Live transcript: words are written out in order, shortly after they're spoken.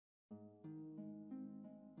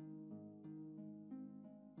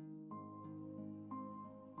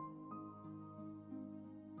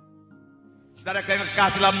Saudara yang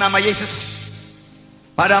kekasih dalam nama Yesus,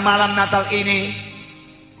 pada malam Natal ini,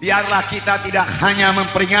 biarlah kita tidak hanya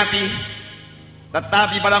memperingati,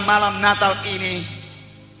 tetapi pada malam Natal ini,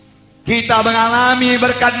 kita mengalami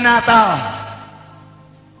berkat Natal.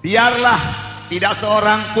 Biarlah tidak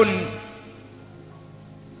seorang pun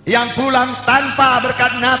yang pulang tanpa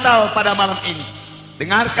berkat Natal pada malam ini.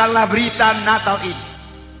 Dengarkanlah berita Natal ini.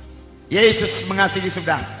 Yesus mengasihi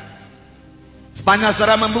saudara. Sepanjang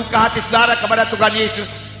saudara membuka hati saudara kepada Tuhan Yesus,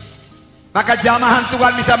 maka jamahan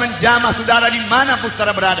Tuhan bisa menjamah saudara dimanapun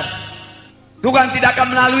saudara berada. Tuhan tidak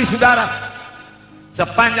akan melalui saudara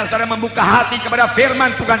sepanjang saudara membuka hati kepada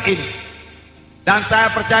firman Tuhan ini. Dan saya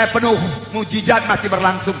percaya penuh mujizat masih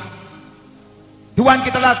berlangsung. Tuhan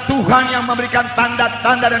kita adalah Tuhan yang memberikan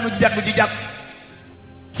tanda-tanda dan mujizat-mujizat.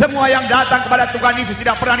 Semua yang datang kepada Tuhan Yesus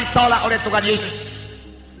tidak pernah ditolak oleh Tuhan Yesus.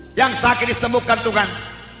 Yang sakit disembuhkan Tuhan,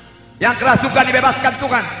 yang kerasukan dibebaskan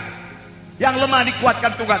Tuhan, yang lemah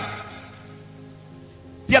dikuatkan Tuhan.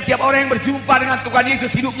 Tiap-tiap orang yang berjumpa dengan Tuhan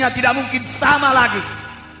Yesus, hidupnya tidak mungkin sama lagi.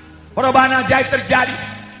 Perubahan ajaib terjadi.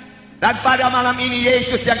 Dan pada malam ini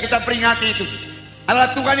Yesus yang kita peringati itu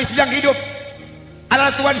adalah Tuhan Yesus yang hidup,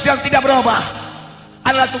 adalah Tuhan Yesus yang tidak berubah,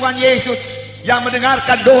 adalah Tuhan Yesus yang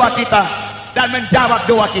mendengarkan doa kita dan menjawab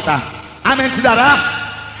doa kita. Amin saudara.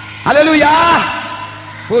 Haleluya.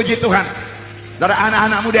 Puji Tuhan. Saudara,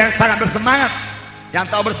 anak-anak muda yang sangat bersemangat, yang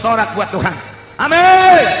tahu bersorak buat Tuhan.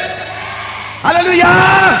 Amin. Haleluya.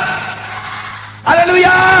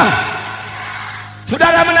 Haleluya.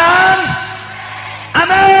 Saudara menang.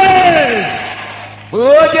 Amin.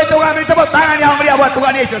 Puji Tuhan. Beri tepuk tangan yang meriah buat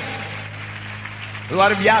Tuhan Yesus.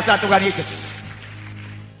 Luar biasa Tuhan Yesus.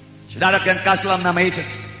 Saudara yang kasih dalam nama Yesus,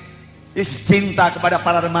 Yesus cinta kepada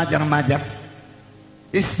para remaja-remaja,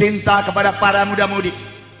 Yesus cinta kepada para muda-mudi.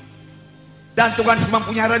 Dan Tuhan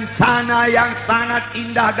mempunyai rencana yang sangat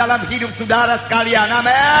indah dalam hidup saudara sekalian.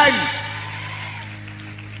 Amin.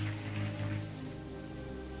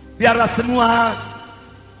 Biarlah semua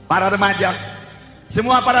para remaja,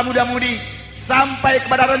 semua para muda-mudi sampai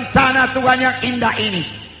kepada rencana Tuhan yang indah ini.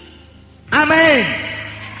 Amin.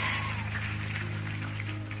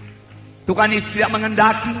 Tuhan Yesus tidak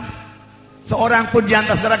mengendaki seorang pun di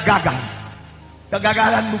antara saudara gagal.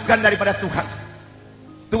 Kegagalan bukan daripada Tuhan.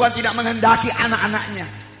 Tuhan tidak menghendaki anak-anaknya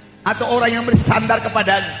atau orang yang bersandar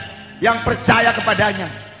kepadanya, yang percaya kepadanya,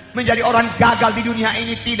 menjadi orang gagal di dunia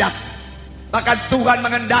ini. Tidak. Bahkan Tuhan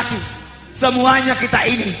menghendaki semuanya kita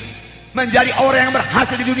ini menjadi orang yang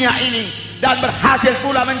berhasil di dunia ini, dan berhasil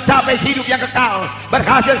pula mencapai hidup yang kekal,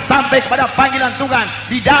 berhasil sampai kepada panggilan Tuhan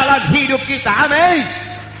di dalam hidup kita. Amin.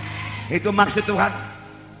 Itu maksud Tuhan.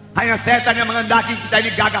 Hanya setan yang menghendaki kita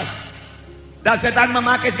ini gagal, dan setan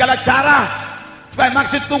memakai segala cara supaya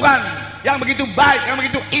maksud Tuhan yang begitu baik, yang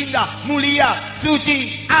begitu indah, mulia,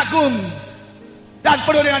 suci, agung, dan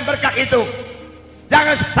penuh dengan berkat itu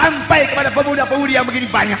jangan sampai kepada pemuda-pemudi yang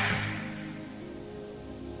begini banyak.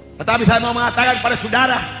 Tetapi saya mau mengatakan kepada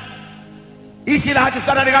saudara, isilah hati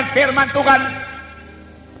saudara dengan firman Tuhan.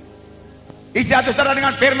 Isi hati saudara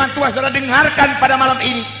dengan firman Tuhan. Saudara dengarkan pada malam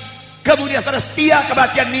ini. Kemudian saudara setia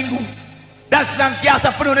kebaktian minggu dan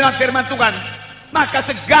senantiasa penuh dengan firman Tuhan. Maka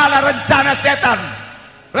segala rencana setan,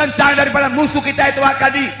 rencana daripada musuh kita itu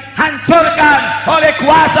akan dihancurkan oleh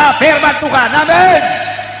kuasa firman Tuhan. Amin.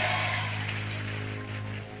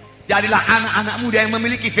 Jadilah anak-anak muda yang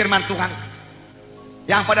memiliki firman Tuhan,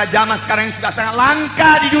 yang pada zaman sekarang ini sudah sangat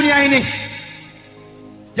langka di dunia ini.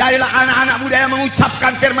 Jadilah anak-anak muda yang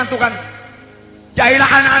mengucapkan firman Tuhan. Jadilah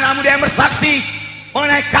anak-anak muda yang bersaksi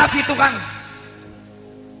mengenai kasih Tuhan.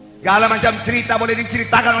 Segala macam cerita boleh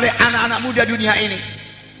diceritakan oleh anak-anak muda dunia ini.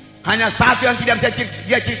 Hanya satu yang tidak bisa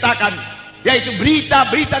dia ceritakan, yaitu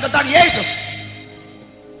berita-berita tentang Yesus.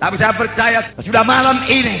 Tapi saya percaya sudah malam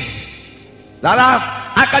ini saudara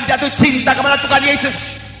akan jatuh cinta kepada Tuhan Yesus.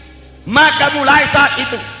 Maka mulai saat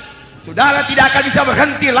itu saudara tidak akan bisa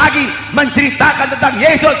berhenti lagi menceritakan tentang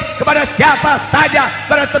Yesus kepada siapa saja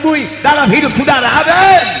pada temui dalam hidup saudara.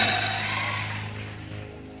 Amin.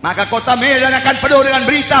 Maka kota Medan akan penuh dengan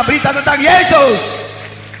berita-berita tentang Yesus.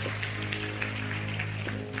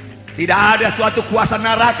 Tidak ada suatu kuasa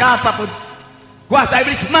neraka apapun, kuasa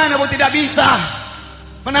iblis manapun tidak bisa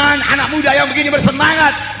menahan anak muda yang begini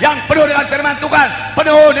bersemangat, yang penuh dengan firman Tuhan,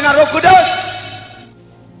 penuh dengan Roh Kudus.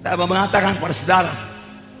 Saya mau mengatakan kepada saudara,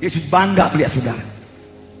 Yesus bangga melihat saudara.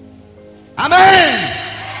 Amin.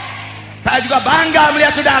 Saya juga bangga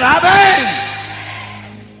melihat saudara. Amin.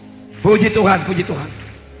 Puji Tuhan, puji Tuhan.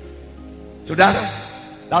 Saudara,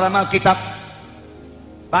 dalam Alkitab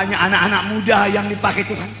banyak anak-anak muda yang dipakai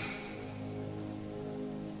Tuhan.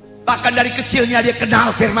 Bahkan dari kecilnya dia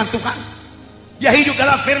kenal firman Tuhan. Dia hidup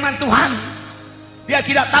dalam firman Tuhan. Dia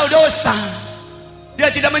tidak tahu dosa. Dia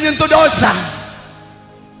tidak menyentuh dosa.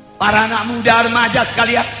 Para anak muda remaja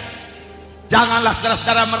sekalian, janganlah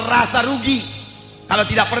saudara-saudara merasa rugi kalau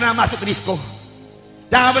tidak pernah masuk ke disko.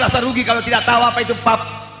 Jangan merasa rugi kalau tidak tahu apa itu pub.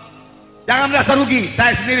 Jangan merasa rugi.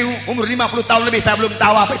 Saya sendiri umur 50 tahun lebih, saya belum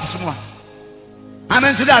tahu apa itu semua.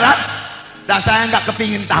 Amin saudara. Dan saya nggak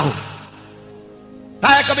kepingin tahu.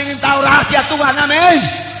 Saya kepingin tahu rahasia Tuhan. Amin.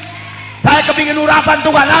 Saya kepingin urapan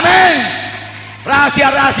Tuhan. Amin.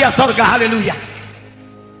 Rahasia-rahasia sorga. Haleluya.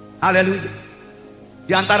 Haleluya.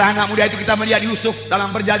 Di antara anak muda itu kita melihat Yusuf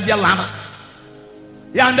dalam perjanjian lama,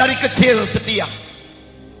 yang dari kecil setia,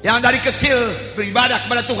 yang dari kecil beribadah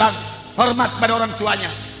kepada Tuhan, hormat kepada orang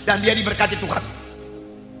tuanya, dan dia diberkati Tuhan.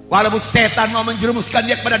 Walaupun setan mau menjerumuskan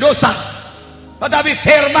dia kepada dosa, tetapi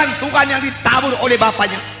firman Tuhan yang ditabur oleh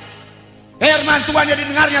bapaknya, firman Tuhan yang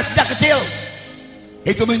didengarnya sejak kecil,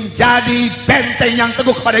 itu menjadi benteng yang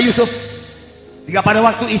teguh kepada Yusuf. Sehingga pada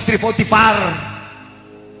waktu istri Potifar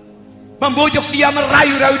membujuk dia,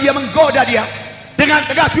 merayu-rayu dia, menggoda dia, dengan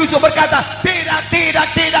tegas Yusuf berkata, tidak, tidak,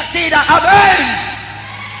 tidak, tidak. Amin.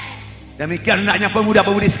 Demikian hendaknya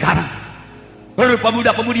pemuda-pemudi sekarang.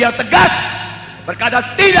 Pemuda-pemudi yang tegas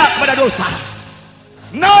berkata tidak kepada dosa.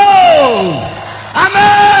 No.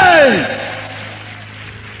 Amin.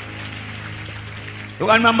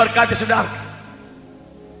 Tuhan memberkati saudara.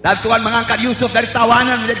 Dan Tuhan mengangkat Yusuf dari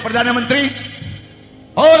tawanan menjadi Perdana Menteri.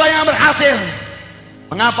 Orang yang berhasil.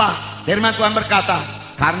 Mengapa? Firman Tuhan berkata,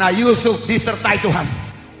 karena Yusuf disertai Tuhan.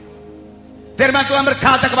 Firman Tuhan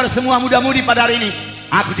berkata kepada semua muda-mudi pada hari ini,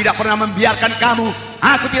 aku tidak pernah membiarkan kamu,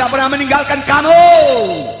 aku tidak pernah meninggalkan kamu.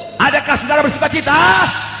 Adakah saudara bersuka cita?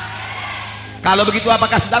 Kalau begitu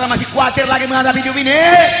apakah saudara masih khawatir lagi menghadapi hidup ini?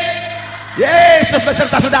 Yesus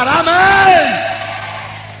beserta saudara. Amin.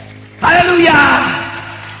 Haleluya.